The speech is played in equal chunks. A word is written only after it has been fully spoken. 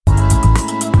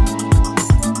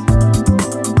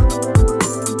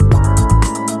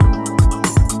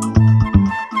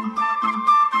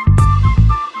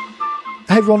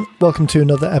everyone, welcome to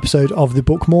another episode of the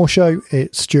Book More Show.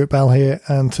 It's Stuart Bell here,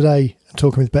 and today I'm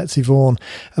talking with Betsy Vaughan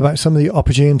about some of the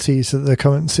opportunities that the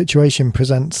current situation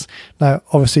presents. Now,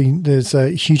 obviously, there's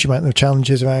a huge amount of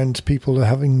challenges around people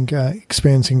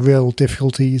experiencing real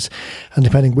difficulties, and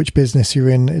depending which business you're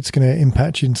in, it's going to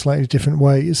impact you in slightly different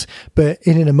ways. But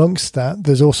in and amongst that,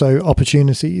 there's also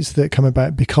opportunities that come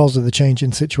about because of the change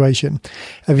in situation.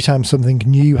 Every time something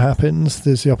new happens,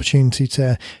 there's the opportunity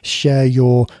to share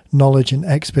your knowledge and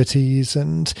expertise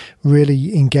and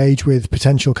really engage with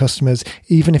potential customers.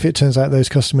 Even if it turns out those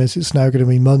customers, it's now going to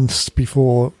be months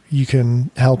before you can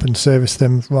help and service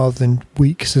them rather than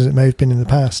weeks as it may have been in the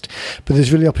past. But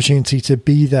there's really opportunity to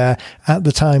be there at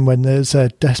the time when there's a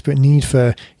desperate need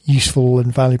for useful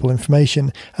and valuable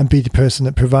information, and be the person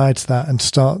that provides that and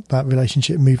start that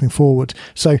relationship moving forward.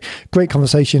 So great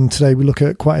conversation today. We look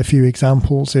at quite a few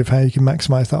examples of how you can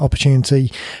maximize that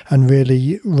opportunity and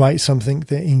really write something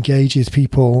that engages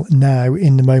people now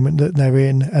in the moment that they're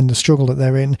in and the struggle that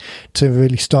they're in, to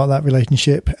really start that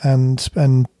relationship and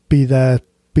be there,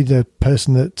 be the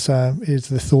person that is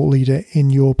the thought leader in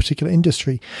your particular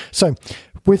industry. So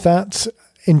with that,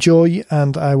 enjoy,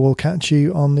 and I will catch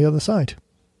you on the other side.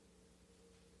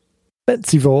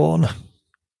 Betsy Vaughan.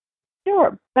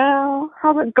 Sure. Well,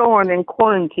 how's it going in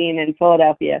quarantine in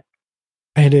Philadelphia?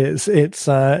 It is. It's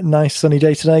a nice sunny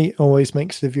day today. Always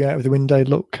makes the view out of the window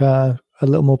look a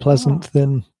little more pleasant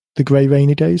than the grey,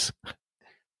 rainy days.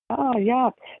 Oh, yeah.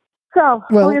 So,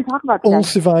 what are we going to talk about today? All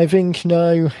surviving.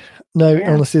 No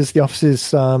illnesses. The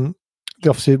offices,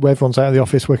 where everyone's out of the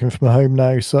office working from home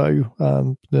now. So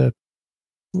the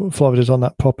Florida's on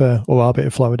that proper, or our bit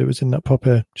of Florida was in that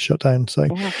proper shutdown. So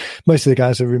most of the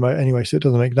guys are remote anyway, so it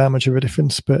doesn't make that much of a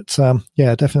difference. But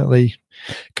definitely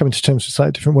coming to terms with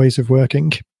slightly different ways of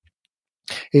working.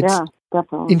 It's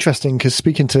definitely interesting because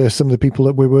speaking to some of the people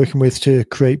that we're working with to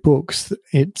create books,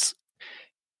 it's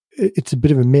a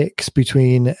bit of a mix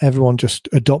between everyone just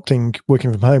adopting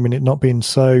working from home and it not being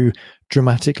so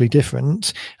dramatically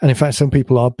different. And in fact, some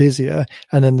people are busier.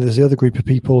 And then there's the other group of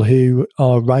people who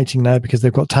are writing now because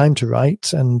they've got time to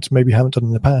write and maybe haven't done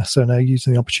in the past. So now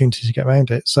using the opportunity to get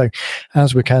around it. So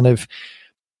as we're kind of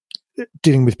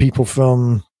dealing with people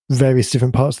from various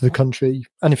different parts of the country,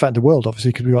 and in fact the world,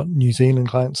 obviously, because we've got New Zealand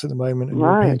clients at the moment and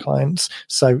European clients.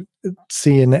 So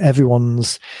seeing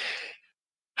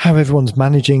how everyone's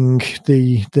managing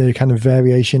the kind of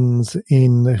variations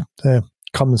in the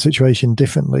common situation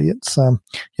differently. It's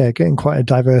getting quite a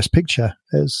diverse picture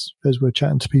as we're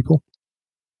chatting to people.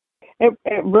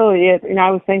 It really is.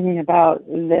 I was thinking about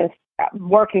this,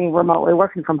 working remotely,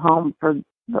 working from home for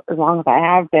as long as I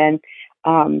have been,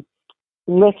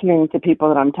 listening to people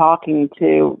that I'm talking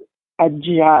to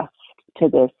adjust to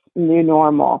this new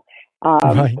normal.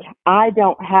 Right. I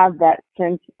don't have that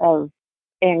sense of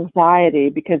anxiety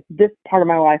because this part of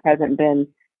my life hasn't been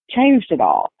changed at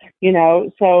all,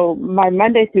 so my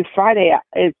Monday through Friday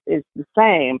is the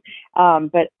same,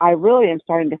 but I really am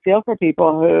starting to feel for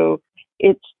people who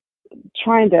it's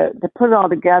trying to put it all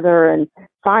together and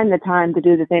find the time to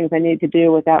do the things I need to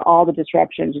do without all the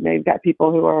disruptions. You've got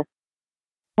people who are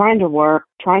trying to work,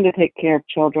 trying to take care of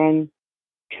children,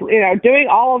 doing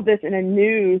all of this in a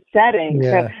new setting.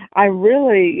 So I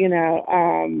really,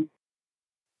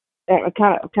 I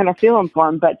kind of feel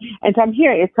informed, and so I'm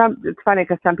here. It's funny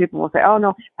because some people will say, "Oh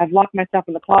no, I've locked myself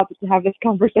in the closet to have this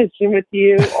conversation with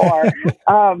you," or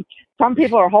some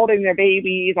people are holding their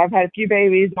babies. I've had a few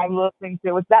babies I'm listening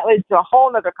to, which that leads to a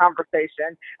whole other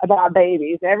conversation about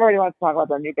babies. Everybody wants to talk about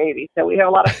their new babies, so we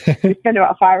have we spend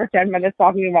about 5 or 10 minutes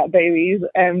talking about babies,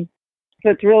 and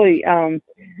so it's really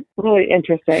really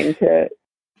interesting to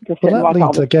sit and watch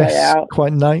all this play out.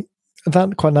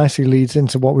 That quite nicely leads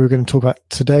into what we were going to talk about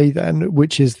today then,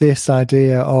 which is this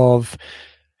idea of,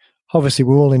 obviously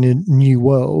we're all in a new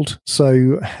world.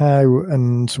 So how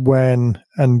and when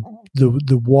and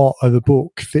the what of a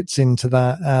book fits into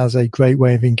that as a great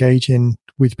way of engaging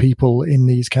with people in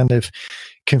these kind of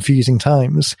confusing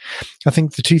times. I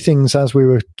think the two things, as we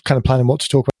were kind of planning what to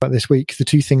talk about this week, the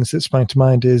two things that sprang to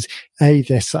mind is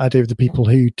this idea of the people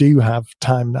who do have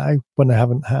time now when they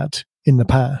haven't had in the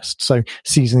past. So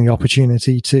seizing the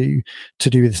opportunity to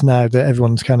do this now, that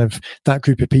everyone's kind of, that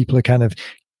group of people are kind of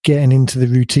getting into the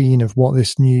routine of what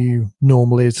this new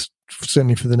normal is,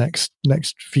 certainly for the next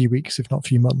few weeks, if not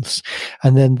few months.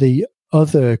 And then the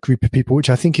other group of people, which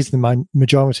I think is the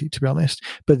majority, to be honest,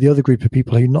 but the other group of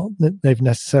people who they've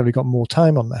necessarily got more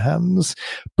time on their hands,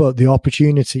 but the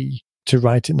opportunity to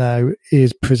write it now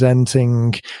is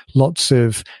presenting lots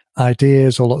of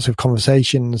ideas or lots of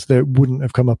conversations that wouldn't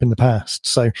have come up in the past.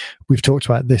 So we've talked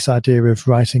about this idea of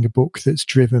writing a book that's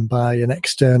driven by an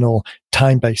external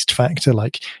time-based factor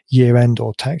like year end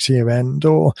or tax year end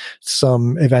or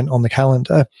some event on the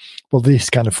calendar. Well, this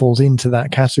kind of falls into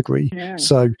that category. Yeah.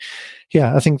 So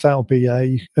yeah, I think that'll be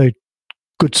a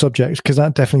good subject, because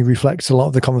that definitely reflects a lot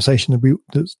of the conversations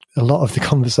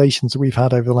that we've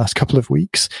had over the last couple of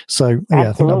weeks. So yeah,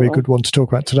 I think that'll be a good one to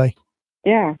talk about today.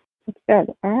 Yeah, that's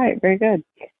good. All right, very good.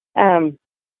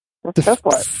 Let's go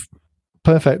for it.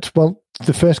 Perfect. Well,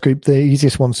 the first group, the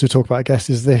easiest ones to talk about, I guess,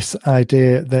 is this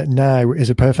idea that now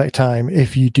is a perfect time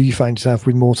if you do find yourself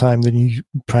with more time than you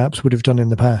perhaps would have done in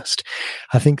the past.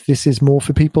 I think this is more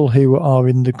for people who are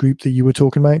in the group that you were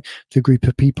talking about, the group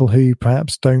of people who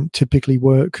perhaps don't typically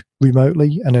work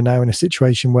remotely and are now in a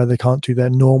situation where they can't do their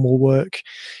normal work,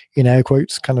 in air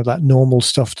quotes, kind of that normal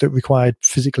stuff that required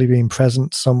physically being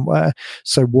present somewhere.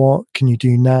 So what can you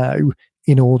do now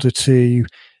in order to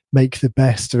make the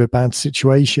best of a bad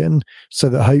situation, so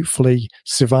that hopefully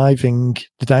surviving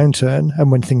the downturn,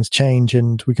 and when things change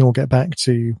and we can all get back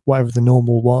to whatever the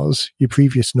normal was, your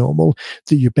previous normal,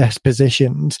 that you're best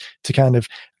positioned to kind of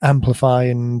amplify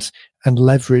and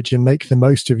leverage and make the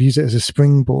most of, use it as a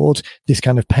springboard, this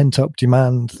kind of pent up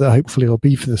demand that hopefully will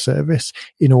be for the service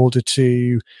in order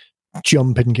to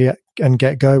jump and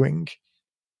get going.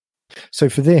 So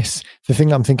for this, the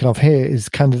thing I'm thinking of here is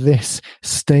kind of this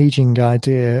staging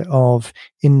idea of,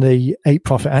 in the 8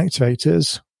 profit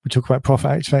activators, we talk about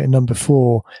profit activator number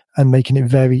 4 and making it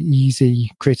very easy,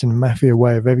 creating a mafia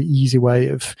way, a very easy way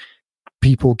of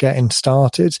people getting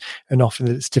started, and often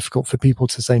it's difficult for people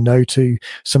to say no to,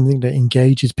 something that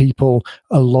engages people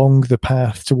along the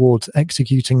path towards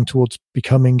executing, towards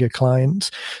becoming a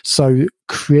client. So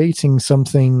creating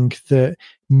something that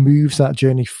moves that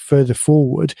journey further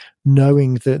forward,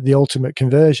 knowing that the ultimate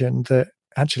conversion, that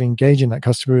actually engaging that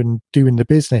customer and doing the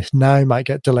business now might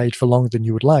get delayed for longer than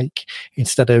you would like.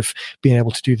 Instead of being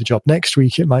able to do the job next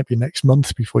week, it might be next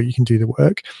month before you can do the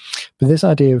work. But this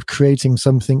idea of creating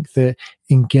something that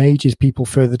engages people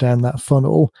further down that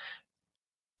funnel,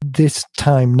 this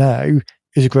time now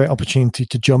is a great opportunity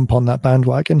to jump on that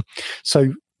bandwagon.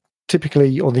 So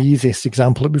typically, or the easiest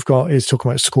example that we've got is talking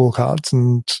about scorecards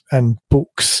and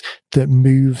books that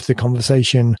move the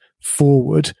conversation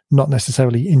forward, not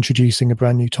necessarily introducing a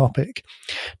brand new topic.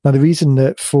 Now, the reason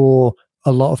that for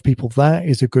a lot of people that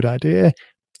is a good idea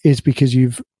is because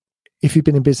if you've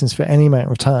been in business for any amount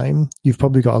of time, you've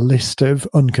probably got a list of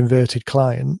unconverted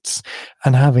clients,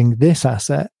 and having this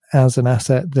asset as an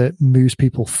asset that moves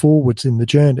people forwards in the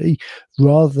journey,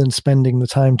 rather than spending the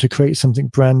time to create something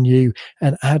brand new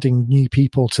and adding new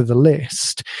people to the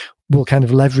list, will kind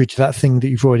of leverage that thing that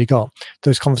you've already got.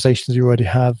 Those conversations you already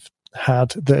have had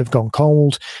that have gone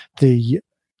cold, the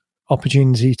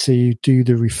opportunity to do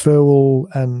the referral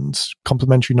and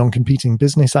complementary non-competing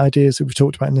business ideas that we've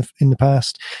talked about in the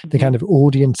past, the kind of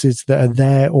audiences that are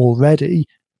there already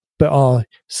but are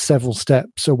several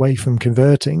steps away from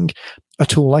converting. A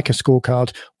tool like a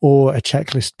scorecard or a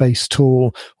checklist-based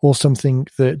tool, or something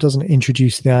that doesn't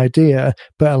introduce the idea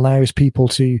but allows people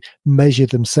to measure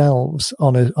themselves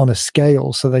on a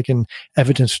scale, so they can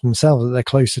evidence for themselves that they're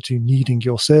closer to needing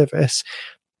your service.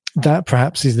 That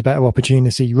perhaps is the better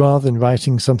opportunity, rather than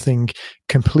writing something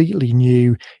completely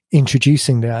new,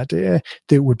 introducing the idea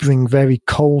that would bring very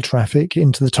cold traffic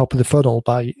into the top of the funnel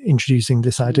by introducing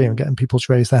this idea and getting people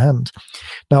to raise their hand.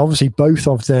 Now, obviously, both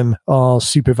of them are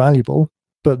super valuable,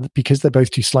 but because they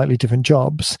both do slightly different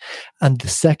jobs, and the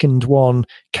second one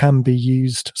can be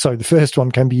used, sorry, the first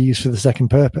one can be used for the second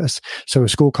purpose. So a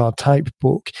scorecard type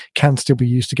book can still be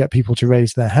used to get people to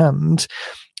raise their hand,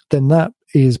 then that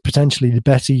is potentially the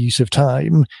better use of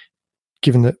time,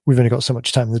 given that we've only got so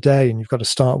much time in the day and you've got to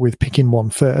start with picking one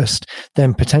first.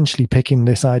 Then potentially picking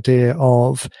this idea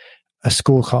of a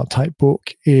scorecard type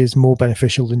book is more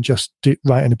beneficial than just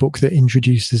writing a book that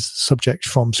introduces the subject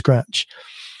from scratch.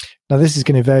 Now, this is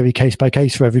going to vary case by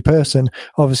case for every person.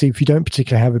 Obviously, if you don't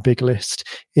particularly have a big list,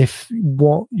 if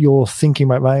what you're thinking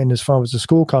about writing as far as the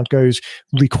scorecard goes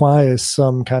requires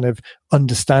some kind of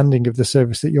understanding of the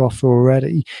service that you offer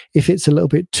already, if it's a little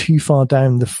bit too far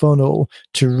down the funnel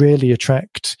to really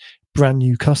attract brand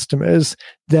new customers,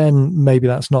 then maybe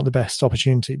that's not the best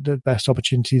opportunity. The best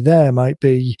opportunity there might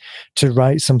be to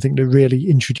write something that really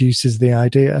introduces the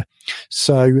idea.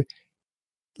 So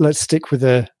let's stick with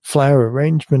a flower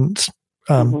arrangement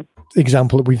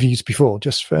example that we've used before,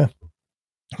 just for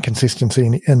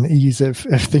consistency and ease of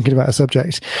thinking about a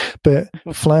subject. But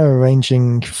flower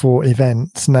arranging for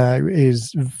events now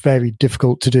is very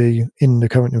difficult to do in the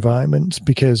current environment,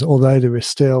 because although there are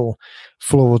still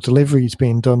floral deliveries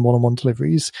being done, one-on-one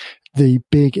deliveries, the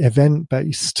big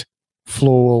event-based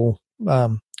floral,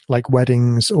 like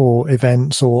weddings or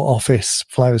events or office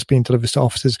flowers being delivered to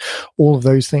offices, all of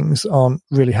those things aren't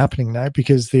really happening now,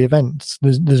 because the events,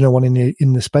 there's no one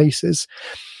in the spaces.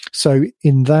 So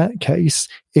in that case,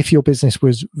 if your business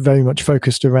was very much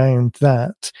focused around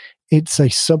that, it's a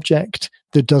subject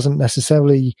that doesn't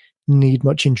necessarily need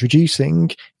much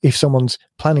introducing. If someone's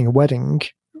planning a wedding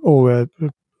or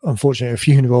unfortunately a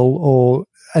funeral or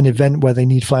an event where they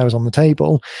need flowers on the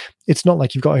table, it's not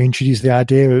like you've got to introduce the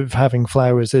idea of having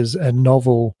flowers as a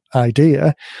novel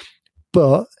idea,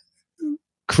 but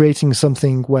creating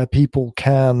something where people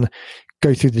can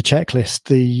go through the checklist,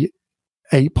 the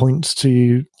 8 points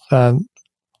to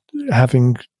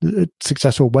having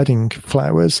successful wedding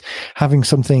flowers, having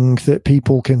something that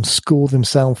people can score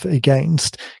themselves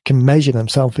against, can measure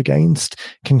themselves against,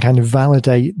 can kind of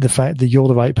validate the fact that you're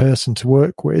the right person to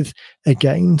work with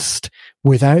against,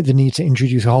 without the need to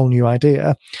introduce a whole new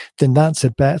idea, then that's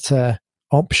a better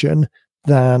option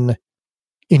than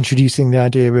introducing the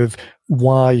idea of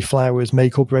why flowers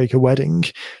make or break a wedding,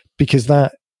 because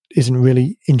that isn't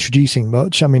really introducing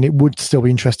much. I mean, it would still be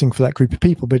interesting for that group of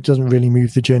people, but it doesn't really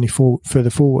move the journey further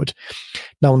forward.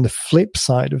 Now, on the flip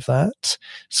side of that,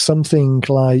 something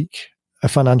like a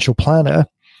financial planner,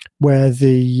 where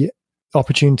the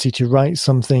opportunity to write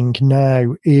something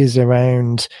now is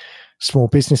around small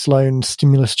business loans,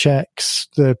 stimulus checks,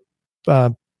 the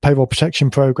payroll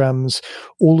protection programs,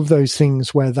 all of those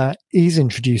things where that is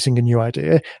introducing a new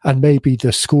idea, and maybe the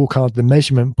scorecard, the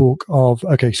measurement book of,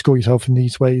 okay, score yourself in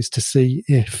these ways to see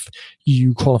if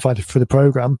you qualified for the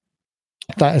program.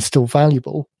 That is still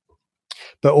valuable.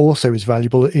 But also as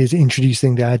valuable is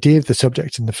introducing the idea of the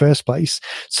subject in the first place.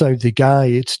 So the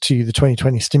guide to the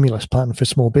 2020 stimulus plan for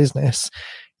small business,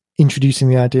 introducing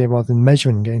the idea rather than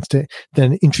measuring against it,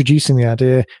 then introducing the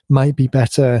idea might be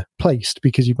better placed,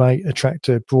 because you might attract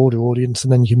a broader audience,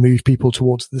 and then you can move people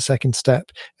towards the second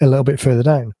step a little bit further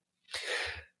down.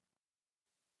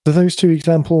 So those two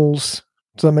examples,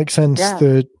 does that make sense? Yeah,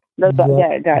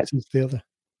 it does. The other.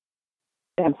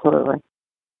 Absolutely.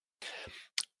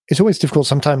 It's always difficult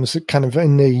sometimes, kind of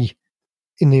in the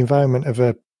environment of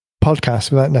a podcast,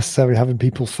 without necessarily having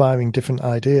people firing different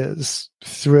ideas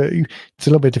through. It's a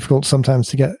little bit difficult sometimes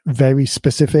to get very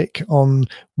specific on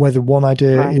whether one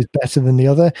idea is better than the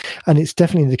other. And it's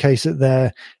definitely the case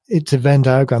that it's a Venn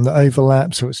diagram that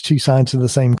overlaps, or it's two sides of the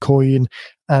same coin.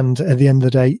 And at the end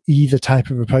of the day, either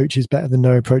type of approach is better than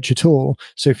no approach at all.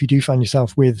 So if you do find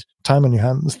yourself with time on your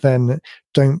hands, then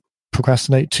don't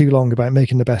procrastinate too long about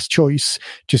making the best choice.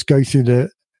 Just go through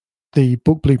the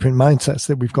book blueprint mindsets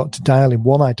that we've got to dial in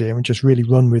one idea and just really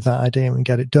run with that idea and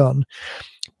get it done.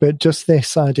 But just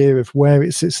this idea of where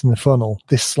it sits in the funnel,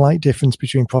 this slight difference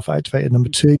between Profit Activator number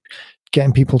 2,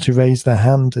 getting people to raise their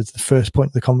hand as the first point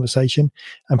of the conversation,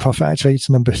 and Profit Activator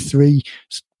number 3,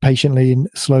 patiently and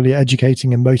slowly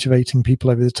educating and motivating people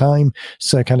over the time.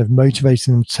 So kind of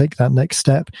motivating them to take that next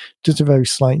step. Just a very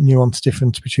slight nuance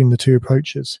difference between the two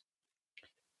approaches.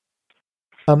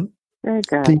 Very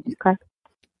good. Okay.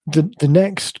 The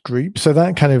next group, so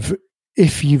that kind of,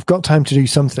 if you've got time to do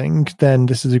something, then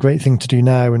this is a great thing to do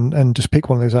now, and just pick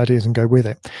one of those ideas and go with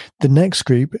it. The next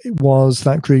group was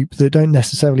that group that don't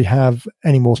necessarily have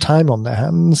any more time on their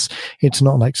hands. It's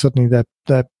not like suddenly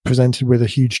they're presented with a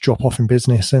huge drop off in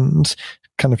business and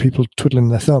kind of people twiddling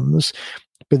their thumbs.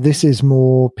 But this is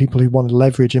more people who want to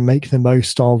leverage and make the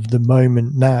most of the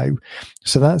moment now.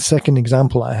 So that second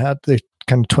example I had, the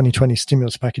kind of 2020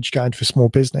 stimulus package guide for small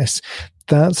business,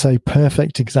 that's a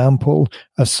perfect example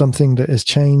of something that has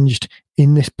changed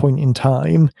in this point in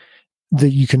time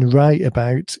that you can write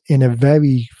about in a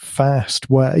very fast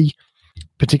way.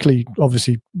 Particularly,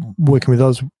 obviously, working with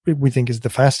us, we think is the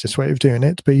fastest way of doing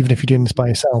it. But even if you're doing this by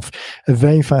yourself, a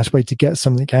very fast way to get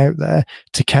something out there,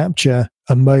 to capture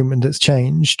a moment that's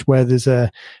changed, where there's a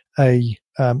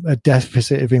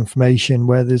deficit of information,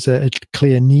 where there's a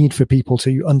clear need for people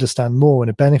to understand more and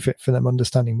a benefit for them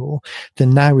understanding more,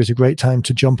 then now is a great time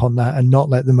to jump on that and not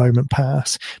let the moment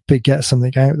pass, but get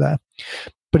something out there.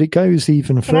 But it goes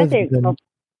even further than...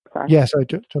 Yeah, sorry,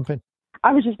 jump in.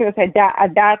 I was just going to say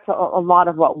that's a lot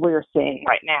of what we're seeing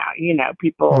right now. You know,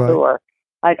 people who are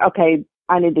like, okay,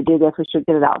 I need to do this. We should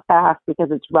get it out fast because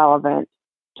it's relevant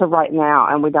to right now,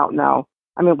 and we don't know.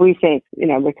 I mean, we think, you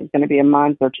know, this is going to be a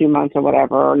month or 2 months or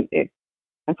whatever. It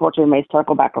unfortunately may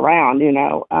circle back around, you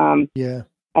know. Yeah.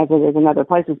 as it is in other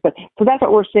places. But so that's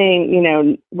what we're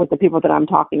seeing, with the people that I'm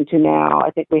talking to now.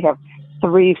 I think we have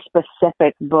 3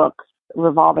 specific books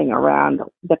revolving around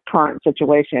the current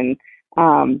situation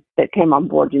that came on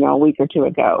board, a week or 2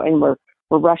 ago, and we're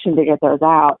rushing to get those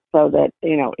out so that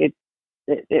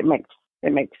it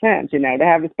makes sense. To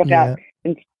have this book out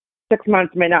in 6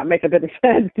 months may not make a bit of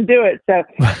sense to do it. So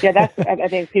that's I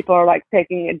think people are like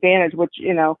taking advantage, which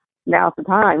now's the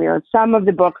time. Some of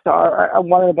the books are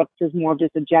one of the books is more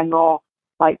just a general,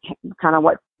 like kind of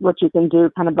what you can do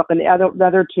kind of book, and the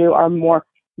other 2 are more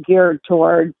geared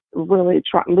towards really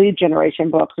lead generation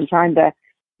books and trying to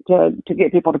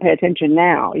get people to pay attention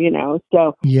now.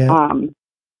 So and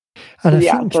I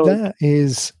think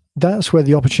that's where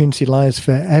the opportunity lies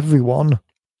for everyone,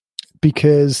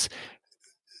 because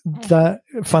that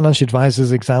financial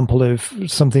advisor's example of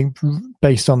something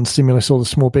based on stimulus or the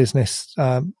small business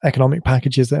economic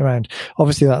packages that are around,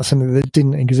 obviously that's something that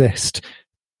didn't exist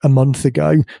a month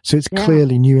ago. So it's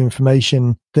clearly new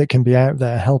information that can be out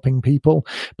there helping people.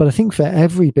 But I think for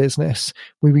every business,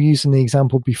 we were using the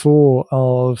example before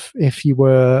of if you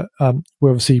were,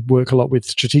 we obviously work a lot with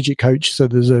strategic coach. So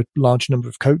there's a large number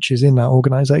of coaches in that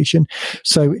organization.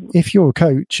 So if you're a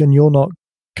coach and you're not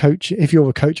if you're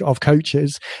a coach of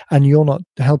coaches and you're not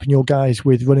helping your guys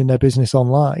with running their business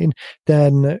online,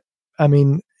 then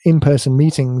in-person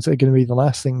meetings are going to be the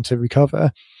last thing to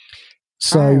recover.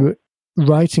 So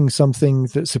writing something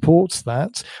that supports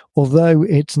that, although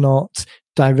it's not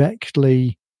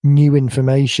directly new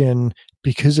information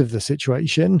because of the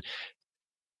situation.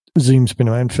 Zoom's been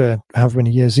around for however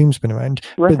many years Zoom's been around,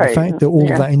 but the fact that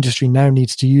all of that industry now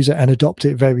needs to use it and adopt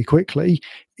it very quickly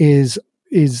is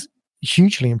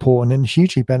hugely important and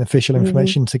hugely beneficial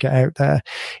information to get out there.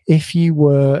 If you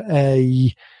were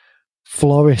a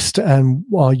florist and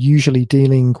are usually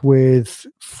dealing with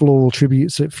floral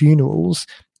tributes at funerals,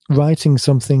 writing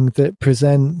something that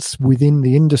presents within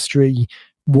the industry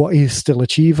what is still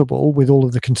achievable with all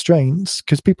of the constraints,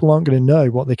 because people aren't going to know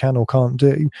what they can or can't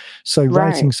do. So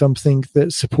writing something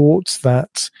that supports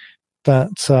that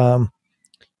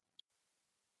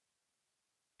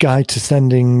guide to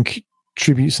sending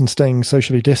tributes and staying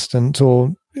socially distant,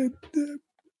 or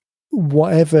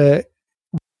whatever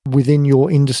within your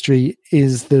industry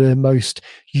is the most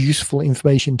useful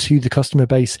information to the customer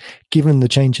base given the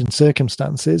change in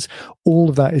circumstances, all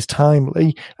of that is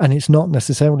timely, and it's not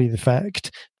necessarily the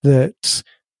fact that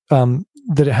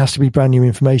that it has to be brand new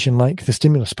information like the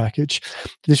stimulus package.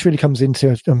 This really comes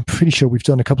into, I'm pretty sure we've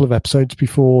done a couple of episodes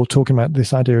before talking about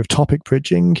this idea of topic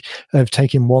bridging, of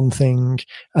taking one thing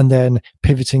and then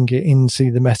pivoting it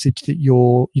into the message that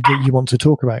you want to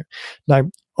talk about. Now,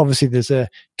 obviously there's a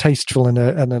tasteful and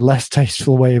a less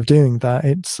tasteful way of doing that.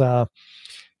 It's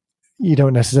you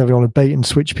don't necessarily want to bait and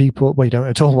switch people. Well, you don't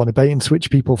at all want to bait and switch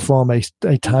people from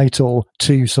a title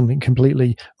to something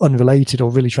completely unrelated, or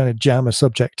really trying to jam a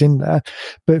subject in there.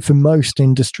 But for most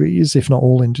industries, if not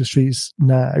all industries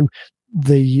now,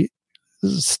 the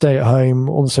stay at home,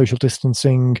 all the social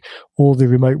distancing, all the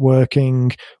remote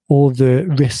working, all the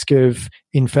risk of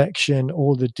infection,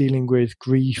 all the dealing with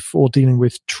grief or dealing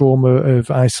with trauma of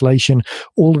isolation,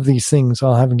 all of these things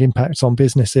are having impacts on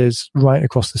businesses right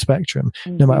across the spectrum,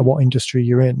 no matter what industry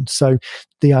you're in. So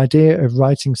the idea of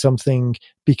writing something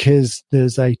because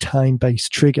there's a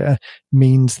time-based trigger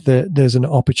means that there's an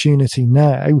opportunity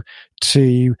now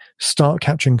to start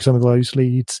capturing some of those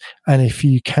leads. And if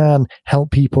you can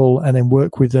help people and then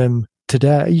work with them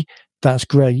today, that's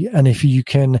great. And if you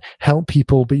can help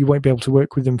people, but you won't be able to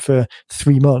work with them for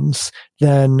 3 months,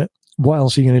 then what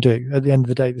else are you going to do? At the end of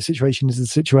the day, the situation is the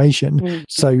situation.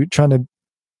 So trying to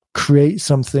create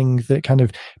something that kind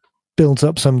of builds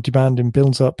up some demand and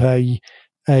builds up a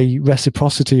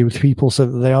reciprocity with people so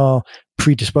that they are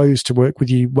predisposed to work with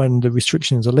you when the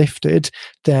restrictions are lifted,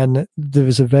 then there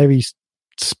is a very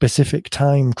specific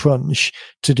time crunch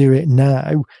to do it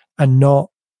now, and not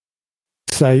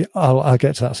say, I'll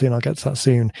get to that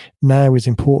soon. Now is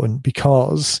important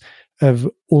because of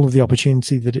all of the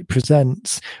opportunity that it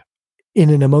presents. In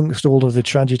and amongst all of the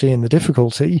tragedy and the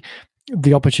difficulty,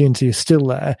 the opportunity is still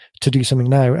there to do something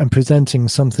now and presenting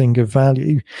something of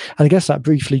value. And I guess that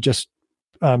briefly just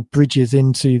bridges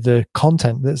into the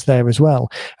content that's there as well.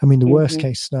 I mean, the worst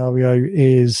case scenario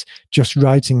is just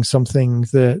writing something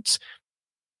that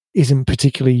isn't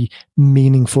particularly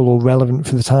meaningful or relevant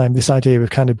for the time. This idea of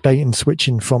kind of bait and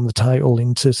switching from the title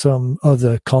into some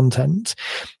other content.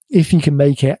 If you can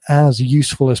make it as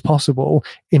useful as possible,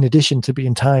 in addition to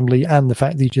being timely and the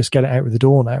fact that you just get it out of the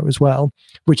door now as well,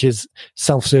 which is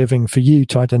self-serving for you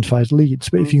to identify as leads.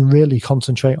 But if you really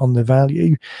concentrate on the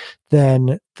value,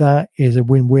 then that is a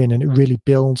win-win, and it really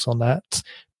builds on that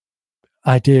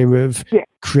idea of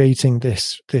creating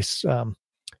this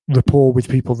rapport with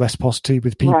people, reciprocity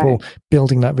with people,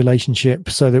 building that relationship,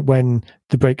 so that when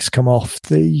the brakes come off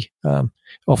the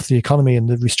economy and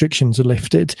the restrictions are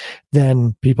lifted,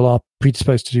 then people are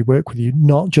predisposed to do work with you,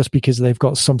 not just because they've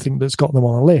got something that's got them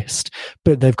on a list,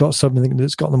 but they've got something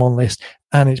that's got them on a list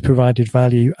and it's provided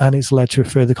value and it's led to a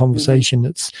further conversation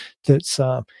that's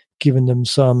given them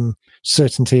some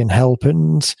certainty and help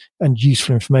and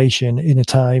useful information in a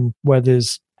time where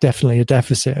there's definitely a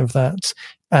deficit of that,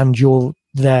 and you're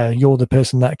the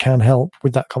person that can help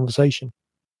with that conversation.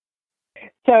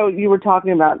 So you were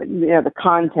talking about the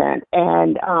content,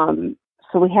 and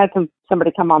so we had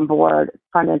somebody come on board,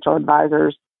 financial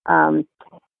advisors, and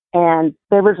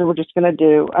they originally were just going to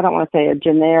do, I don't want to say a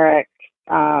generic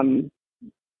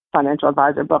financial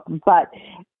advisor book, but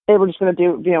they were just going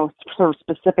to do sort of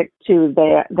specific to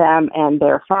them and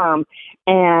their firm,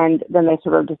 and then they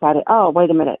sort of decided, oh,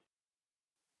 wait a minute,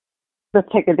 let's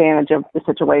take advantage of the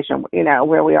situation,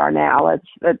 where we are now.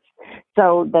 Let's.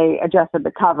 So they adjusted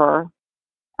the cover,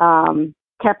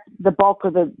 kept the bulk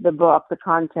of the book, the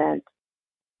content,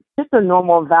 just the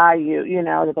normal value,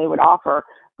 that they would offer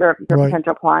their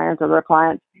potential clients or their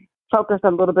clients. Focused a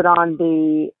little bit on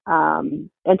the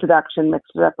introduction,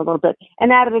 mixed it up a little bit,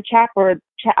 and added a chapter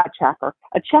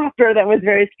that was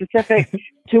very specific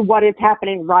to what is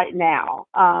happening right now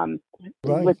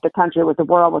with the country, with the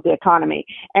world, with the economy.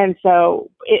 And so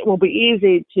it will be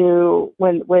easy to,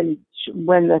 when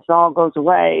this all goes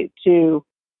away, to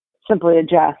simply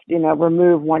adjust,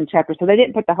 remove one chapter. So they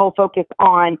didn't put the whole focus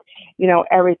on,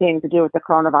 everything to do with the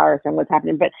coronavirus and what's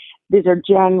happening, but these are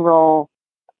general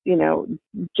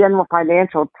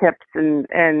financial tips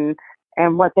and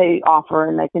what they offer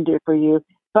and they can do for you.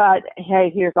 But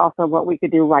hey, here's also what we could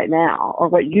do right now, or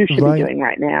what you should be doing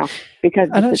right now because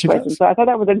of the situation. So I thought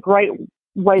that was a great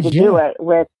way to do it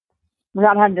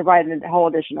without having to write a whole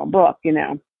additional book,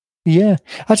 Yeah,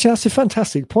 actually, that's a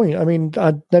fantastic point. I mean,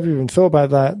 I'd never even thought about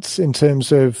that in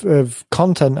terms of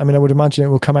content. I mean, I would imagine it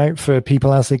will come out for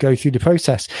people as they go through the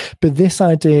process. But this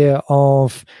idea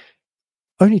of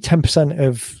only 10%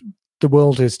 of the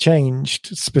world has changed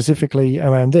specifically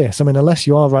around this. I mean, unless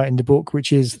you are writing the book,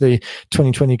 which is the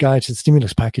 2020 Guide to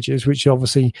Stimulus Packages, which is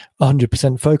obviously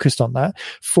 100% focused on that.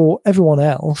 For everyone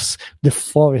else, the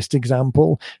forest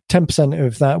example, 10%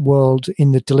 of that world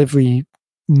in the delivery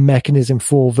mechanism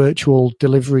for virtual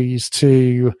deliveries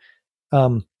to,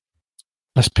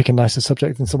 let's pick a nicer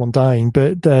subject than someone dying,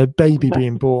 but the baby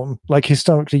being born. Like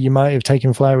historically, you might have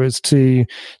taken flowers to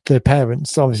the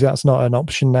parents. Obviously, that's not an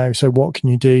option now. So what can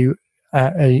you do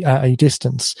at a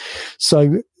distance?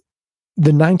 So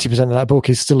the 90% of that book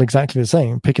is still exactly the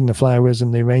same. Picking the flowers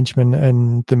and the arrangement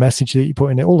and the message that you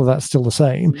put in it, all of that's still the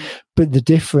same. But the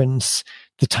difference,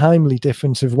 the timely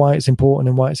difference of why it's important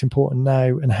and why it's important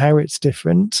now and how it's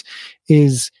different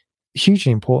is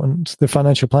hugely important. The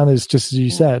financial planners, just as you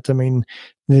said, I mean,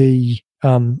 we've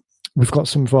got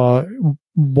some of our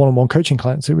one-on-one coaching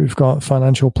clients that we've got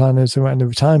financial planners around the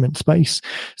retirement space.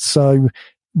 So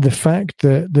the fact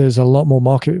that there's a lot more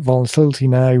market volatility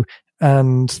now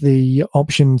and the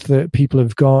options that people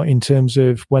have got in terms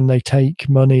of when they take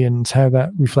money and how that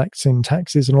reflects in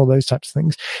taxes and all those types of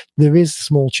things, there is a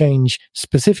small change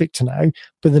specific to now,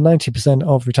 but the 90%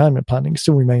 of retirement planning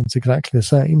still remains exactly the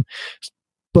same.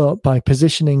 But by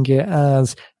positioning it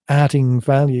as adding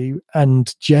value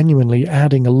and genuinely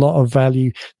adding a lot of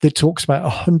value that talks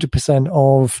about 100%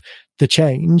 of the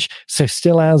change, so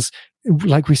still as,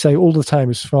 like we say all the time,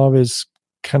 as far as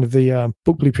kind of the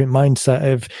book blueprint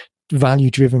mindset of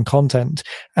value-driven content,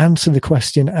 answer the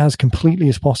question as completely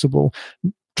as possible.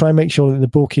 Try and make sure that the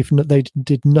book, if they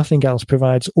did nothing else,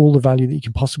 provides all the value that you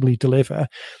can possibly deliver.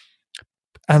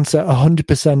 Answer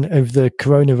 100% of the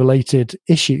corona-related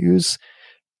issues.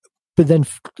 But then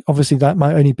obviously that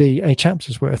might only be a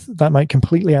chapter's worth. That might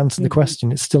completely answer the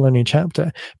question. It's still only a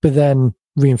chapter, but then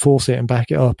reinforce it and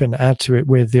back it up and add to it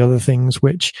with the other things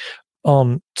which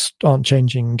aren't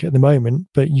changing at the moment,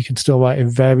 but you can still write a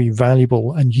very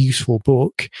valuable and useful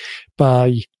book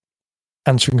by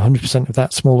answering 100% of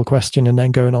that smaller question and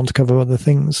then going on to cover other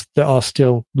things that are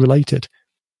still related.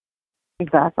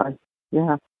 Exactly.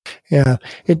 Yeah. Yeah.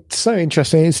 It's so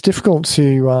interesting. It's difficult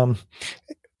to,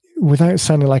 without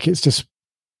sounding like it's just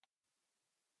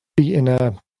beating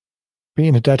a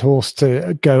dead horse,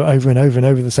 to go over and over and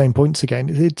over the same points again.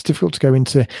 It's difficult to go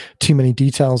into too many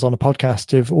details on a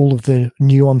podcast of all of the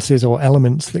nuances or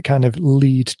elements that kind of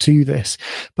lead to this.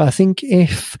 But I think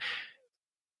if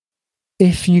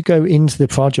you go into the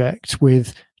project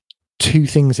with two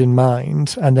things in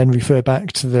mind and then refer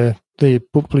back to the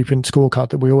book blueprint scorecard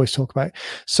that we always talk about.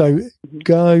 So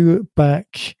go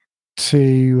back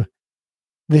to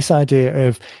this idea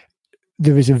of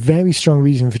there is a very strong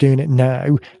reason for doing it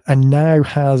now, and now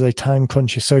has a time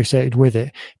crunch associated with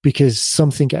it because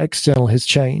something external has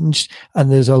changed,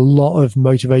 and there's a lot of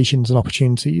motivations and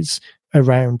opportunities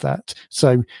around that.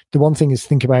 So the one thing is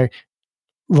think about,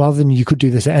 rather than you could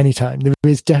do this at any time, there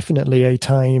is definitely a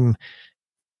time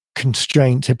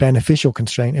constraint, a beneficial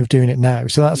constraint of doing it now.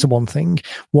 So that's the one thing.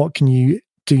 What can you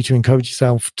do to encourage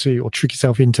yourself to, or trick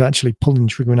yourself into actually pulling the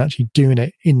trigger and actually doing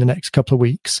it in the next couple of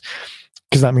weeks?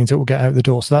 Because that means it will get out the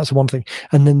door. So that's one thing.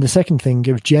 And then the second thing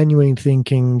of genuine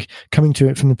thinking, coming to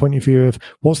it from the point of view of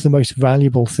what's the most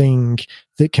valuable thing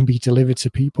that can be delivered to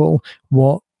people?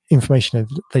 What information are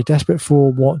they desperate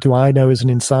for? What do I know as an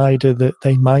insider that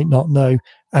they might not know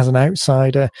as an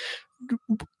outsider?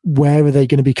 Where are they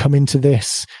going to be coming to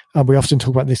this? And we often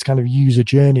talk about this kind of user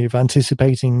journey of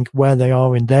anticipating where they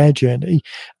are in their journey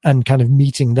and kind of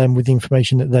meeting them with the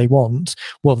information that they want.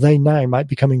 Well, they now might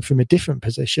be coming from a different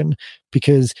position,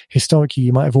 because historically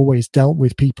you might have always dealt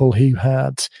with people who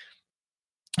had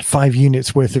 5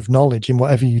 units worth of knowledge in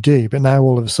whatever you do, but now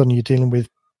all of a sudden you're dealing with,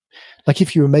 like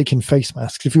if you were making face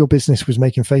masks, if your business was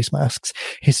making face masks,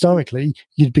 historically,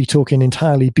 you'd be talking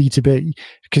entirely B2B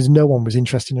because no one was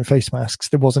interested in face masks.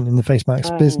 There wasn't in the face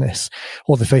mask business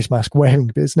or the face mask wearing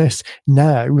business.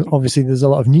 Now, obviously, there's a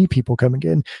lot of new people coming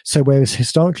in. So whereas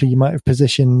historically you might have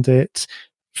positioned it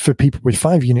for people with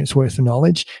 5 units worth of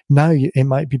knowledge, now it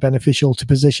might be beneficial to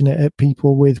position it at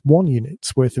people with 1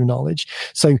 unit's worth of knowledge.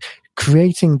 So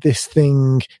creating this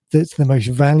thing that's the most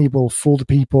valuable for the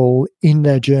people in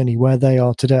their journey where they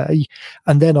are today,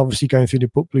 and then obviously going through the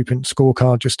book blueprint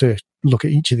scorecard just to look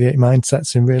at each of the 8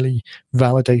 mindsets and really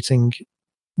validating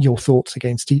your thoughts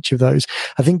against each of those.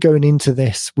 I think going into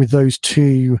this with those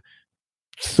 2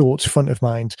 thoughts front of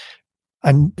mind,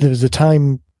 and there's a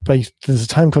time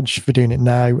crunch for doing it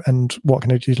now, and what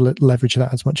can I do to leverage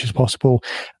that as much as possible,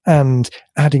 and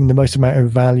adding the most amount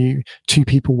of value to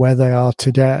people where they are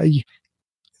today,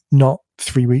 not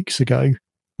 3 weeks ago,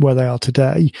 where they are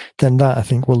today, then that I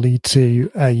think will lead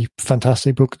to a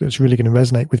fantastic book that's really going to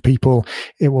resonate with people.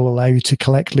 It will allow you to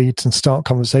collect leads and start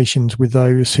conversations with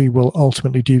those who will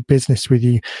ultimately do business with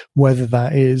you, whether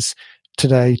that is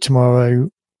today, tomorrow,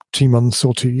 2 months,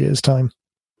 or 2 years' time.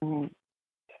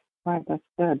 Right, that's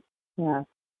good. Yeah.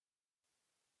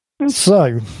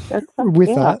 So, with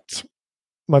that,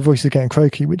 my voice is getting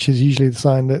croaky, which is usually the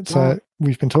sign that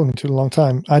we've been talking to a long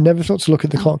time. I never thought to look at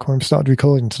the clock when we started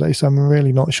recording today, so I'm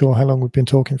really not sure how long we've been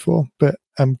talking for, but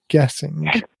I'm guessing.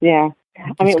 Yeah.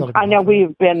 I mean, I know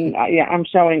we've been, I'm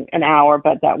showing an hour,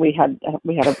 but that we had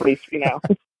a brief,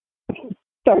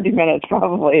 30 minutes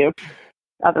probably of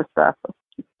other stuff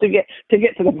to get to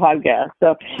the podcast.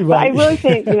 So right. But I really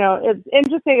think, it's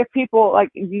interesting if people, like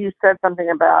you said something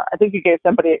about, I think you gave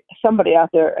somebody out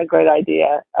there a great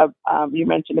idea of, you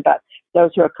mentioned about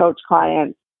those who are coach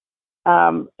clients.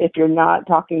 If you're not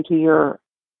talking to you're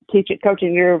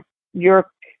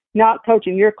not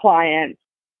coaching your clients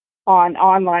on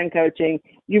online coaching,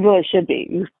 you really should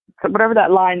be. Whatever that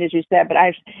line is you said, but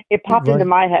it popped into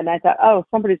my head, and I thought, oh,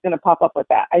 somebody's going to pop up with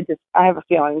that. I have a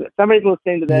feeling that somebody's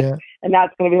listening to this, and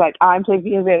that's going to be like, I'm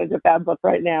taking advantage of that book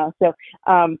right now. So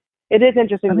it is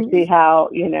interesting to see how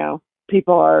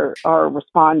people are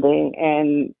responding,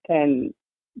 and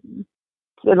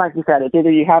like you said, it's either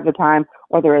you have the time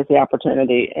or there is the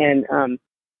opportunity, and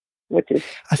which is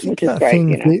great.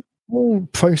 The whole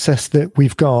process that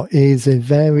we've got is a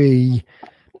very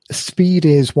speed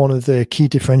is one of the key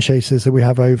differentiators that we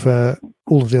have over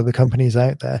all of the other companies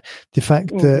out there. The fact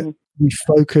that we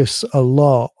focus a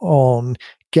lot on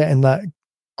getting that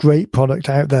great product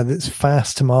out there that's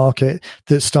fast to market,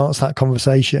 that starts that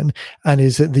conversation, and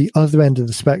is at the other end of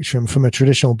the spectrum from a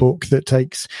traditional book that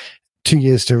takes 2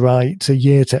 years to write, a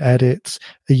year to edit,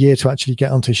 a year to actually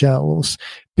get onto shelves,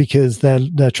 because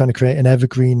they're trying to create an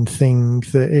evergreen thing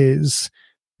that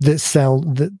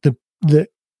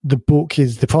the book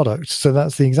is the product. So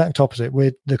that's the exact opposite,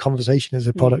 where the conversation is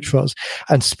a product for us.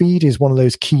 And speed is one of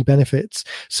those key benefits.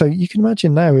 So you can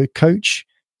imagine now a coach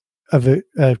of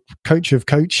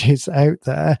coaches out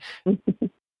there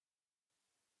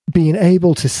being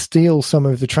able to steal some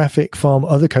of the traffic from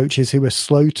other coaches who are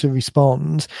slow to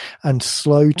respond and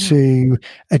slow to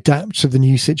adapt to the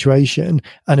new situation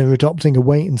and are adopting a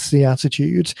wait and see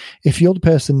attitude. If you're the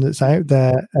person that's out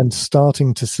there and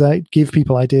starting to give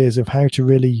people ideas of how to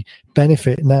really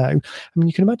benefit now, I mean,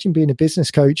 you can imagine being a business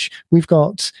coach. We've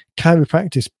got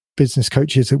chiropractic business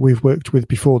coaches that we've worked with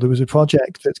before. There was a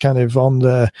project that's kind of on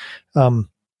the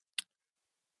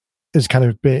has kind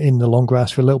of been in the long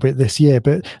grass for a little bit this year,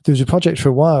 but there was a project for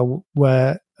a while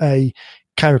where a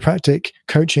chiropractic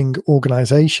coaching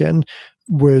organization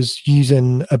was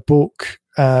using a book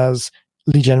as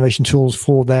lead generation tools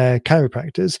for their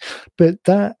chiropractors. But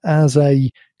that as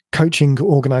a coaching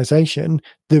organization,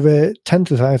 there are tens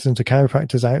of thousands of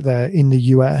chiropractors out there in the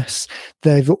US.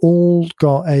 They've all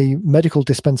got a medical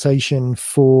dispensation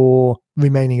for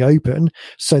remaining open,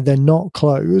 so they're not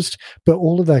closed, but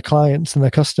all of their clients and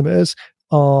their customers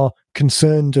are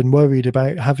concerned and worried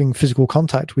about having physical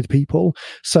contact with people.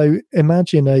 So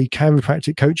imagine a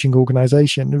chiropractic coaching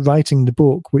organization writing the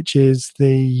book, which is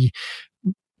the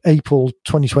April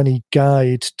 2020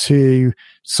 guide to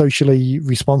socially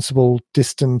responsible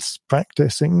distance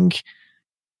practicing,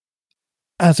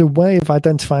 as a way of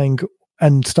identifying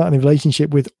and starting a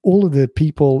relationship with all of the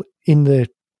people in the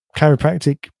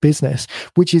chiropractic business,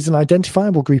 which is an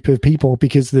identifiable group of people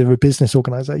because there are business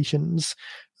organizations,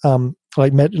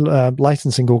 like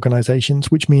licensing organizations,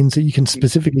 which means that you can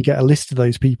specifically get a list of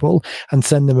those people and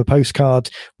send them a postcard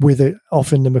with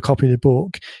offering them a copy of the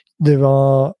book. There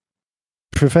are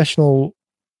professional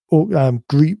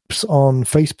groups on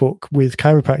Facebook with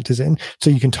chiropractors in, so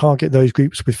you can target those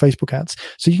groups with Facebook ads.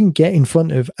 So you can get in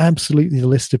front of absolutely the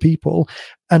list of people,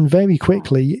 and very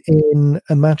quickly, in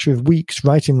a matter of weeks,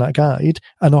 writing that guide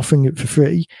and offering it for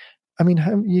free. I mean,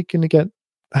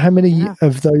 how many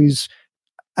of those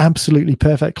absolutely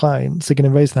perfect clients are going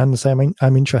to raise their hand and say,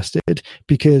 I'm interested,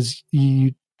 because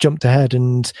you jumped ahead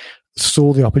and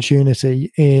saw the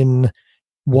opportunity in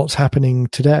what's happening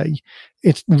today?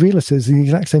 It's realtors, the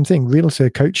exact same thing. Realtor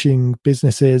coaching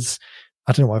businesses,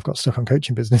 I don't know why I've got stuck on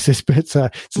coaching businesses, but it's an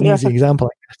easy example,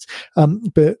 I guess.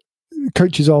 But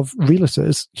coaches of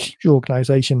realtors, huge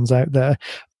organizations out there,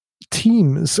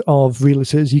 teams of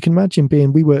realtors. You can imagine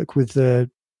we work with the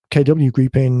KW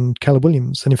group in Keller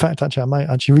Williams. And in fact, actually, I might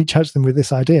actually reach out to them with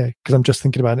this idea, because I'm just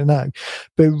thinking about it now.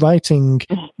 But writing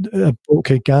a book,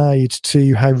 a guide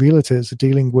to how realtors are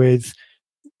dealing with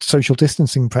social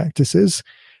distancing practices,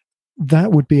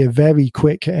 that would be a very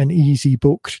quick and easy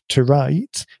book to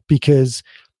write, because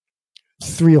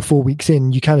 3 or 4 weeks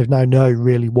in, you kind of now know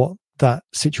really what that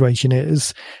situation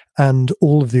is. And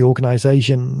all of the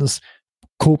organizations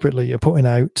corporately are putting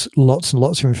out lots and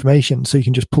lots of information, so you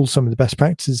can just pull some of the best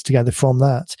practices together from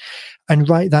that and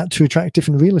write that to attract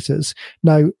different realtors.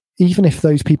 Now, even if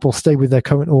those people stay with their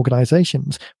current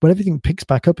organizations, when everything picks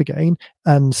back up again,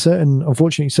 and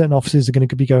unfortunately, certain offices are going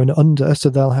to be going under, so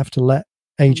they'll have to let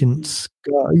agents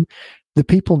go, the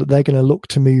people that they're going to look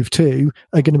to move to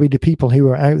are going to be the people who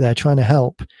are out there trying to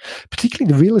help,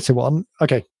 particularly the realtor one.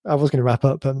 Okay, I was going to wrap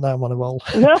up, but now I'm on a roll.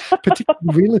 Particularly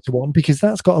the realtor one, because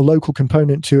that's got a local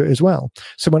component to it as well.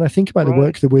 So when I think about the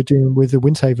work that we're doing with the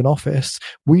Windhaven office,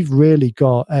 we've really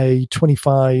got a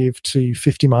 25 to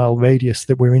 50 mile radius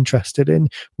that we're interested in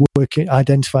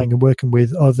identifying and working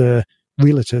with other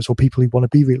realtors or people who want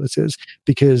to be realtors,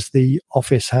 because the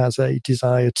office has a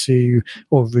desire to,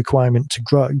 or requirement to,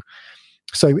 grow.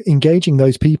 So engaging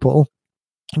those people,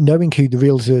 knowing who the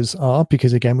realtors are,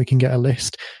 because again, we can get a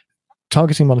list,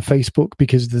 targeting them on Facebook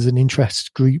because there's an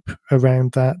interest group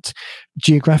around that,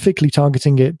 geographically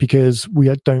targeting it because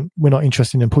we're not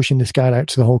interested in pushing this guide out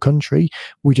to the whole country.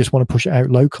 We just want to push it out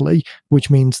locally, which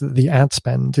means that the ad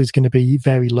spend is going to be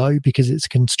very low because it's a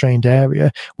constrained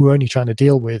area. We're only trying to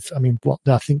deal with,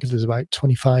 I think there's about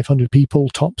 2,500 people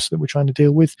tops that we're trying to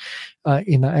deal with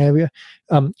in that area.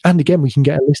 And again, we can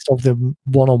get a list of them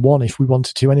one-on-one if we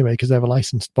wanted to anyway, because they're a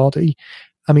licensed body.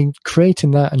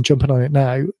 Creating that and jumping on it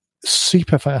now,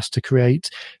 super fast to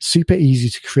create, super easy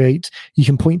to create. You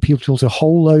can point people to a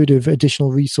whole load of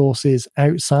additional resources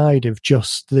outside of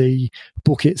just the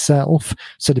book itself.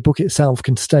 So the book itself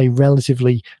can stay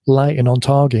relatively light and on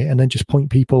target, and then just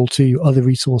point people to other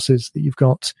resources that you've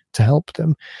got to help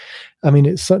them.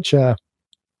 It's such a...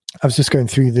 I was just going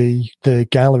through the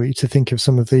gallery to think of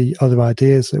some of the other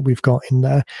ideas that we've got in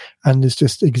there, and there's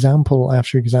just example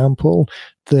after example.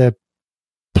 The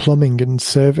plumbing and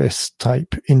service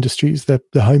type industries, the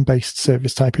home-based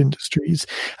service type industries.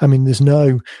 There's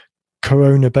no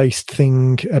corona-based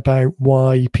thing about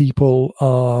why people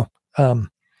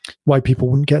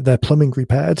wouldn't get their plumbing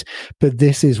repaired, but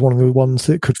this is one of the ones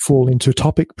that could fall into a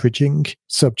topic bridging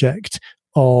subject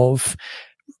of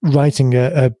writing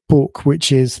a book,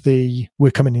 which is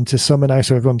we're coming into summer now,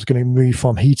 so everyone's going to move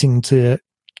from heating to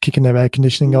kicking their air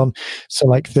conditioning on. So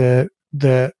like the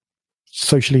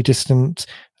socially distant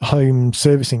home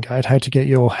servicing guide, how to get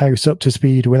your house up to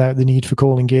speed without the need for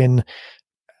calling in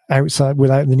outside,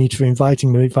 without the need for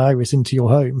inviting the virus into your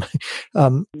home.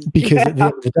 Because at the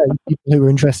end of the day, people who are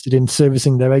interested in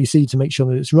servicing their AC to make sure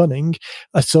that it's running,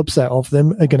 a subset of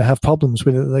them are going to have problems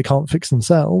with it that they can't fix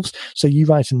themselves. So you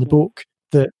write in the book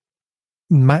that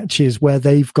matches where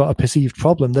they've got a perceived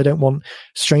problem. They don't want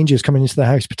strangers coming into the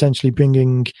house potentially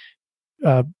bringing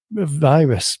a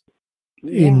virus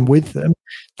in with them.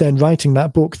 Then writing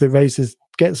that book that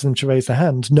gets them to raise their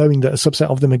hand, knowing that a subset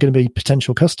of them are going to be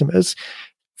potential customers.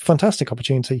 Fantastic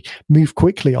opportunity. Move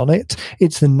quickly on it.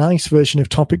 It's the nice version of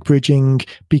topic bridging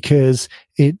because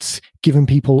it's given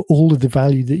people all of the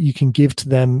value that you can give to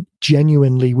them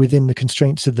genuinely within the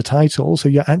constraints of the title. So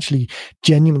you're actually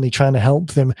genuinely trying to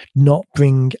help them not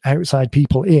bring outside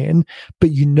people in,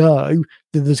 but you know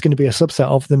that there's going to be a subset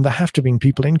of them that have to bring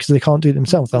people in because they can't do it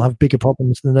themselves. They'll have bigger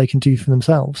problems than they can do for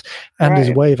themselves. And as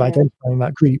a way of identifying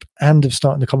that group and of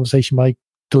starting the conversation by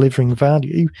delivering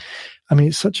value. I mean,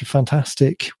 it's such a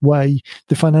fantastic way.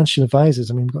 The financial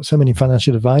advisors, I mean, we've got so many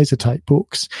financial advisor type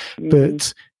books,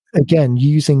 but again,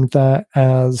 using that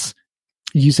as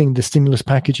using the stimulus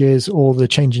packages or the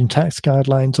change in tax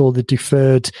guidelines or the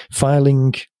deferred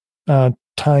filing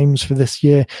times for this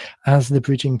year as the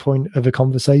bridging point of a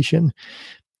conversation.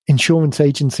 Insurance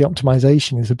agency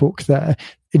optimization is a book there.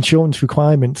 Insurance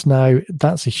requirements now,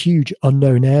 that's a huge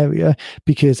unknown area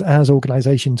because as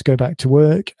organizations go back to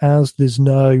work, as there's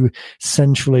no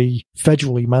federally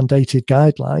mandated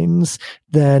guidelines,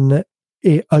 then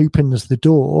it opens the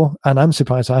door. And I'm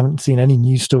surprised I haven't seen any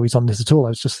news stories on this at all. I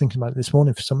was just thinking about it this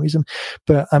morning for some reason,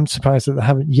 but I'm surprised that there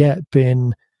haven't yet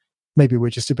been. Maybe we're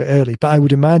just a bit early, but I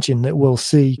would imagine that we'll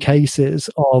see cases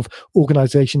of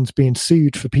organizations being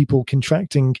sued for people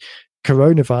contracting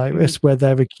coronavirus where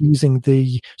they're accusing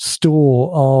the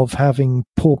store of having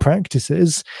poor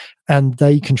practices and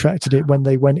they contracted it when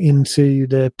they went into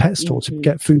the pet store to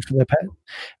get food for their pet.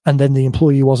 And then the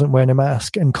employee wasn't wearing a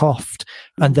mask and coughed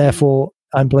and therefore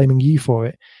I'm blaming you for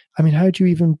it. I mean, how do you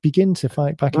even begin to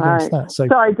fight back against that? So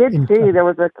I did see there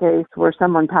was a case where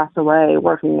someone passed away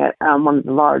working at one of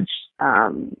the large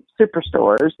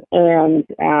superstores, and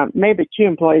maybe 2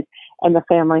 employees, and the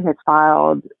family had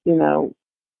filed,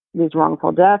 these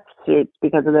wrongful death suits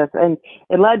because of this, and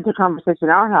it led to conversation in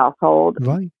our household,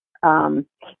 right?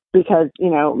 Because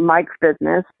Mike's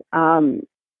business,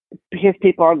 his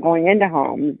people are going into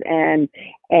homes, and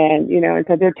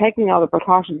so they're taking all the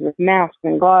precautions with masks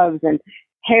and gloves and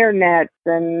hair nets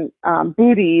and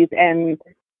booties,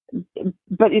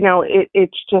 but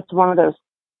it's just one of those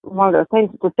things.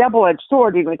 It's a double-edged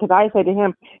sword, even because I say to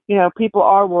him, people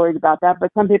are worried about that, but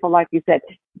some people, like you said,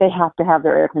 they have to have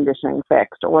their air conditioning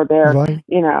fixed or their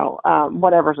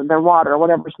whatever's their water,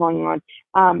 whatever's going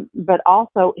on. But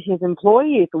also his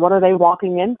employees, what are they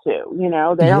walking into?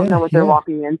 They don't know what they're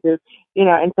walking into.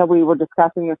 And so we were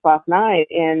discussing this last night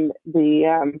in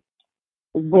the.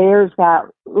 Where's that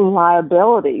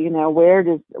liability? Where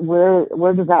does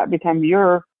that become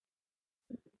your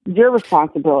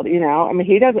responsibility? I mean,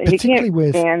 he can't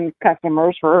stand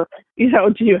customers for,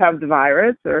 do you have the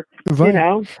virus or, right.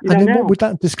 And then what would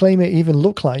that disclaimer even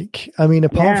look like? I mean,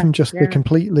 apart from just the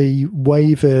completely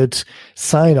wavered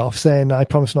sign off saying, I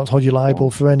promise not to hold you liable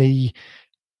for any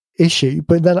issue,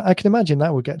 but then I can imagine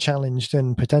that would get challenged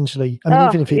and potentially, I mean,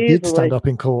 even if it did stand up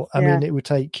in court, I mean, it would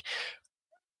take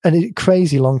a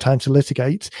crazy long time to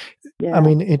litigate. I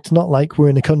mean, it's not like we're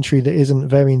in a country that isn't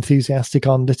very enthusiastic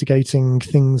on litigating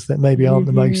things that maybe aren't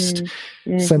the most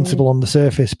sensible on the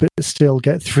surface, but still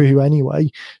get through anyway.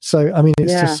 So, I mean,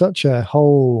 it's just such a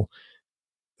whole,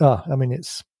 I mean,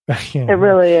 it's, it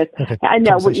really is. I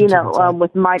know,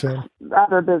 with Mike's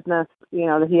other business,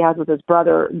 that he has with his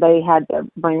brother, they had to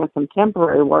bring in some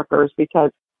temporary workers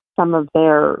because some of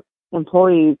their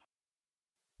employees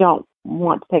don't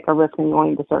want to take a risk in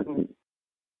going to certain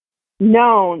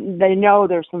they know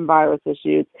there's some virus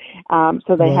issues.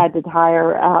 So they had to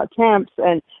hire temps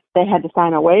and they had to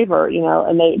sign a waiver,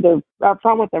 and they're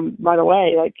upfront with them right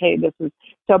away. Like, hey, this is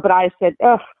so, but I said,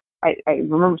 I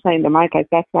remember saying to Mike,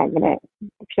 that's not going to,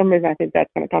 for some reason, I think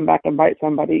that's going to come back and bite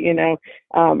somebody,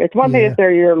 It's one thing if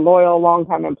they're your loyal,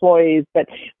 long-time employees, but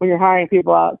when you're hiring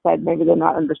people outside, maybe they're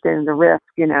not understanding the risk,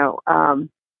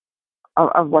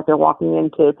 of what they're walking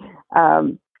into.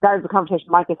 That is a conversation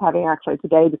Mike is having actually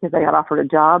today because they got offered a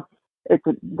job.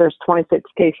 There's 26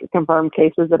 confirmed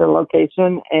cases at a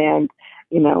location, and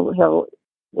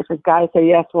if his guys say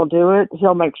yes, we'll do it,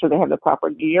 he'll make sure they have the proper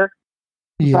gear.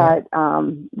 But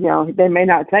they may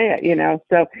not say it.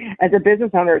 So as a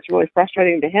business owner, it's really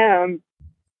frustrating to him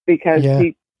because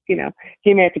he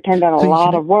may have to turn down a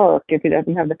lot of work if he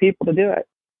doesn't have the people to do it.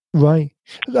 Right.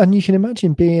 And you can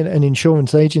imagine being an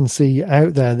insurance agency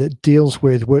out there that deals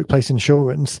with workplace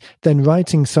insurance, then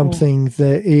writing something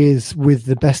that is with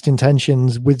the best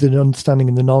intentions, with the understanding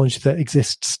and the knowledge that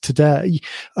exists today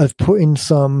of putting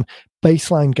some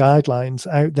baseline guidelines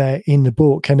out there in the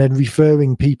book, and then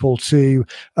referring people to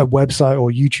a website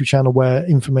or YouTube channel where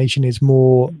information is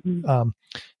more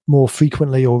more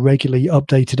frequently or regularly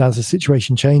updated as the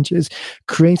situation changes,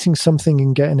 creating something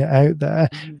and getting it out there.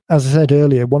 As I said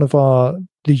earlier, one of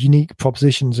the unique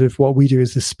propositions of what we do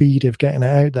is the speed of getting it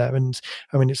out there. And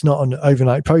I mean, it's not an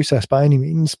overnight process by any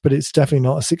means, but it's definitely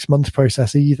not a 6-month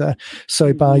process either.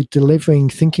 So by delivering,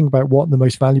 thinking about what the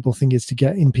most valuable thing is to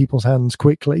get in people's hands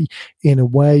quickly in a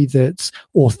way that's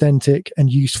authentic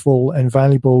and useful and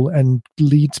valuable and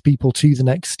leads people to the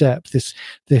next step, this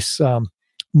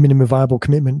minimum viable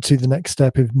commitment to the next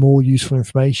step of more useful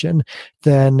information,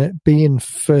 then being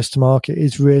first to market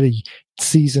is really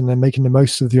seizing and making the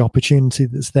most of the opportunity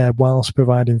that's there whilst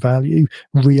providing value,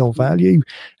 real value,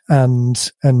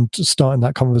 and starting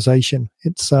that conversation.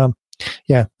 It's I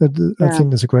think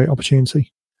there's a great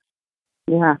opportunity.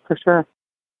 Yeah, for sure.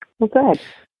 Well, good.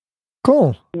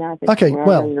 Cool. Yeah, I think okay, we're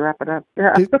well, ready to wrap it up.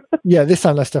 Yeah. This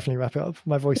time let's definitely wrap it up.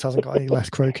 My voice hasn't got any less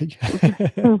croaky.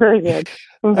 Very good.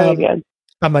 Very good.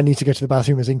 I might need to go to the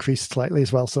bathroom has increased slightly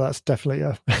as well, so that's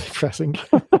definitely pressing.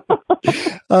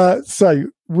 So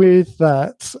with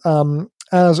that,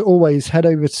 as always, head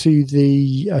over to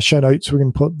the show notes. We're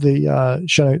going to put the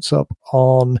show notes up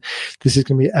on, this is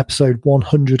going to be episode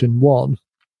 101.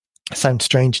 Sounds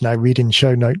strange now reading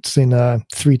show notes in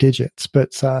 3 digits,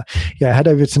 but head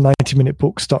over to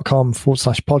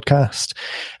 90minutebooks.com/podcast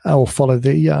or follow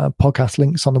the podcast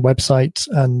links on the website.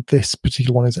 And this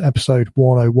particular one is episode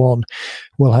 101.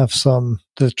 We'll have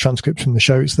the transcript from the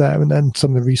shows there, and then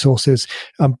some of the resources.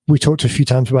 We talked a few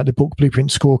times about the book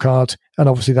blueprint scorecard, and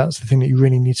obviously that's the thing that you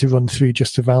really need to run through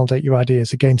just to validate your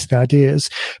ideas against the ideas.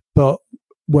 But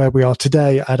where we are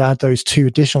today, I'd add those 2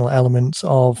 additional elements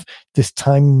of this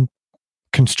time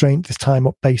constraint, this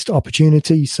time-based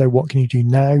opportunity. So what can you do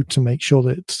now to make sure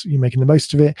that you're making the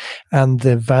most of it? And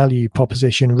the value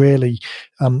proposition, really,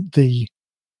 the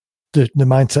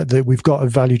mindset that we've got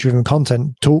of value-driven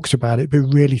content talks about it,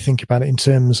 but really think about it in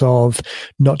terms of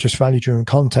not just value-driven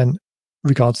content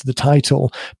regards to the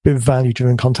title, but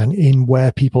value-driven content in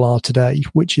where people are today,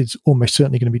 which is almost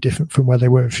certainly going to be different from where they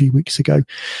were a few weeks ago.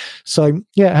 So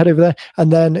head over there.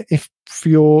 And then if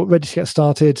you're ready to get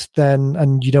started, then,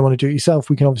 and you don't want to do it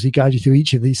yourself, we can obviously guide you through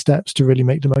each of these steps to really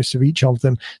make the most of each of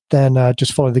them. Then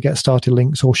just follow the get started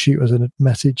links or shoot us a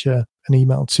message, an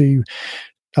email to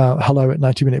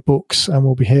hello@90minutebooks, and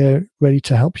we'll be here ready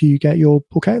to help you get your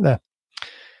book out there.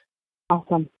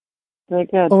 Awesome. Very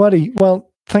good. Alrighty.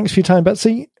 Well, thanks for your time,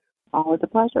 Betsy. Always a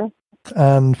pleasure.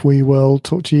 And we will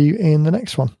talk to you in the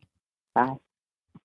next one. Bye.